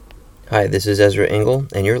Hi, this is Ezra Engel,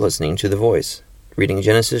 and you're listening to The Voice, reading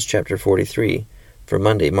Genesis chapter 43 for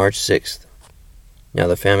Monday, March 6th. Now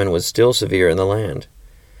the famine was still severe in the land.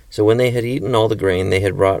 So when they had eaten all the grain they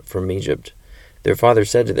had brought from Egypt, their father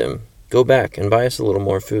said to them, "Go back and buy us a little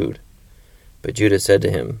more food." But Judah said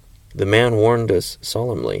to him, "The man warned us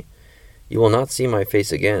solemnly, 'You will not see my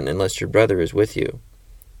face again unless your brother is with you.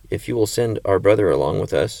 If you will send our brother along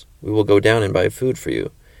with us, we will go down and buy food for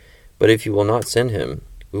you. But if you will not send him,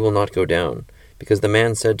 we will not go down, because the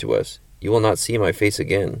man said to us, "You will not see my face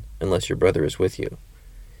again unless your brother is with you."'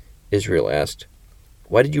 Israel asked,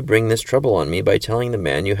 "Why did you bring this trouble on me by telling the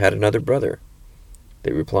man you had another brother?"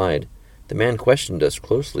 They replied, "The man questioned us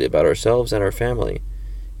closely about ourselves and our family.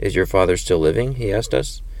 'Is your father still living?' he asked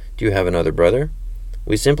us. 'Do you have another brother?'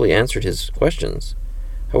 We simply answered his questions.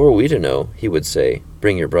 How are we to know?" he would say,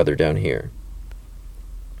 "Bring your brother down here."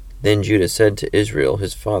 Then Judah said to Israel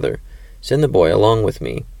his father, "Send the boy along with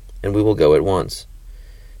me, and we will go at once,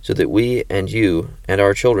 so that we and you and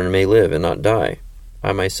our children may live and not die.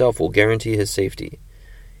 I myself will guarantee his safety.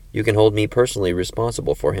 You can hold me personally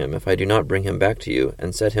responsible for him if I do not bring him back to you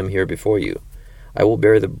and set him here before you. I will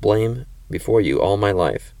bear the blame before you all my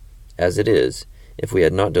life. As it is, if we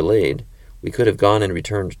had not delayed, we could have gone and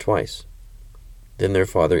returned twice." Then their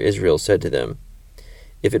father Israel said to them,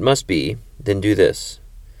 "If it must be, then do this.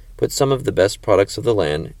 Put some of the best products of the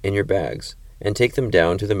land in your bags, and take them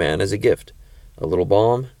down to the man as a gift, a little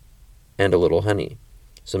balm and a little honey,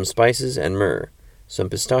 some spices and myrrh, some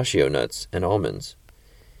pistachio nuts and almonds.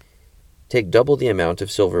 Take double the amount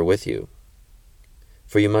of silver with you,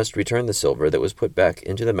 for you must return the silver that was put back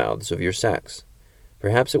into the mouths of your sacks.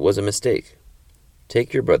 Perhaps it was a mistake.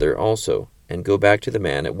 Take your brother also, and go back to the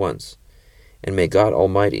man at once. And may God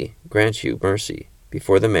Almighty grant you mercy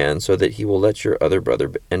before the man, so that he will let your other brother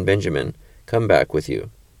and Benjamin come back with you.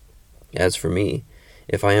 As for me,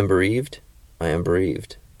 if I am bereaved, I am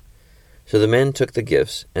bereaved." So the men took the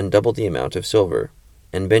gifts and doubled the amount of silver,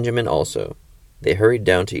 and Benjamin also. They hurried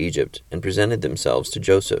down to Egypt and presented themselves to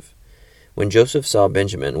Joseph. When Joseph saw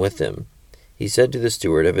Benjamin with them, he said to the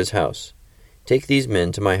steward of his house, "Take these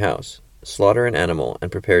men to my house, slaughter an animal, and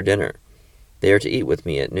prepare dinner. They are to eat with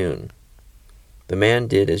me at noon." The man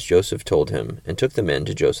did as Joseph told him, and took the men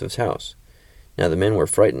to Joseph's house. Now the men were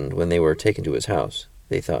frightened when they were taken to his house.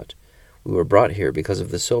 They thought, "We were brought here because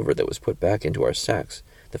of the silver that was put back into our sacks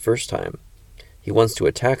the first time. He wants to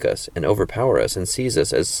attack us and overpower us and seize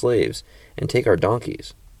us as slaves and take our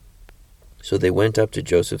donkeys." So they went up to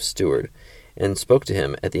Joseph's steward and spoke to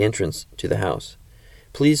him at the entrance to the house.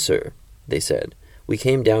 "Please, sir," they said, "we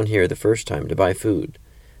came down here the first time to buy food.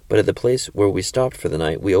 But at the place where we stopped for the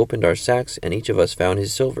night, we opened our sacks, and each of us found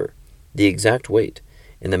his silver, the exact weight,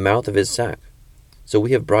 in the mouth of his sack. So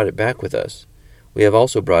we have brought it back with us. We have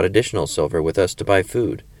also brought additional silver with us to buy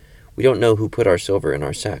food. We don't know who put our silver in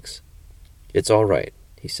our sacks." "It's all right,"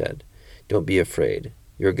 he said. "Don't be afraid.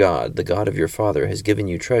 Your God, the God of your father, has given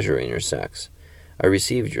you treasure in your sacks. I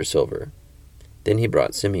received your silver." Then he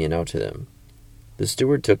brought Simeon out to them. The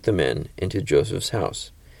steward took the men into Joseph's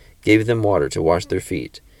house, gave them water to wash their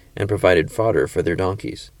feet, and provided fodder for their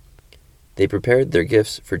donkeys. They prepared their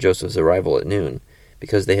gifts for Joseph's arrival at noon,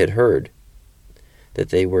 because they had heard that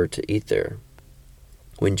they were to eat there.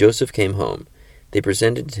 When Joseph came home, they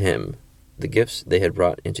presented to him the gifts they had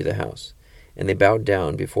brought into the house, and they bowed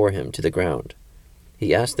down before him to the ground.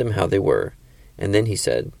 He asked them how they were, and then he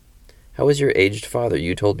said, "How is your aged father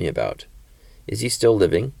you told me about? Is he still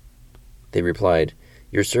living?" They replied,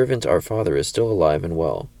 "Your servant our father is still alive and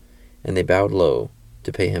well," and they bowed low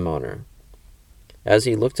to pay him honor. As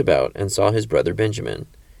he looked about and saw his brother Benjamin,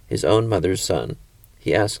 his own mother's son,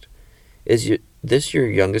 he asked, "Is this your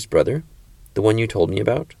youngest brother, the one you told me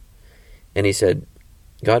about?" And he said,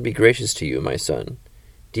 "God be gracious to you, my son."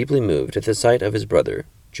 Deeply moved at the sight of his brother,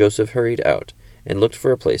 Joseph hurried out and looked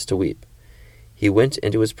for a place to weep. He went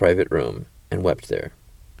into his private room and wept there.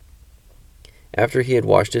 After he had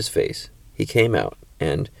washed his face, he came out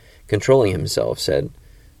and, controlling himself, said,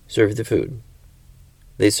 "Serve the food."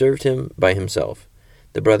 They served him by himself,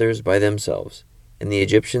 the brothers by themselves, and the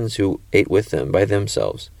Egyptians who ate with them by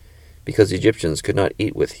themselves, because Egyptians could not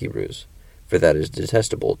eat with Hebrews, for that is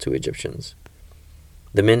detestable to Egyptians.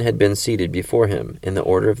 The men had been seated before him in the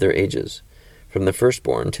order of their ages, from the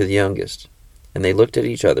firstborn to the youngest, and they looked at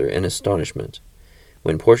each other in astonishment.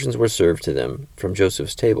 When portions were served to them from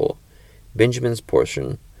Joseph's table, Benjamin's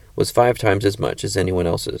portion was 5 times as much as anyone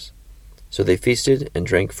else's. So they feasted and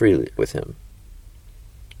drank freely with him.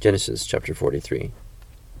 Genesis chapter 43.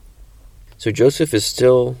 So Joseph is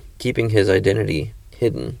still keeping his identity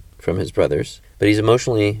hidden from his brothers, but he's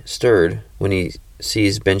emotionally stirred when he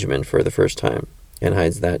sees Benjamin for the first time, and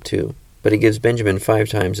hides that too. But he gives Benjamin 5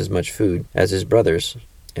 times as much food as his brothers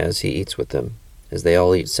as he eats with them, as they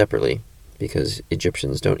all eat separately, because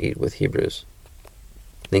Egyptians don't eat with Hebrews.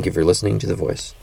 Thank you for listening to The Voice.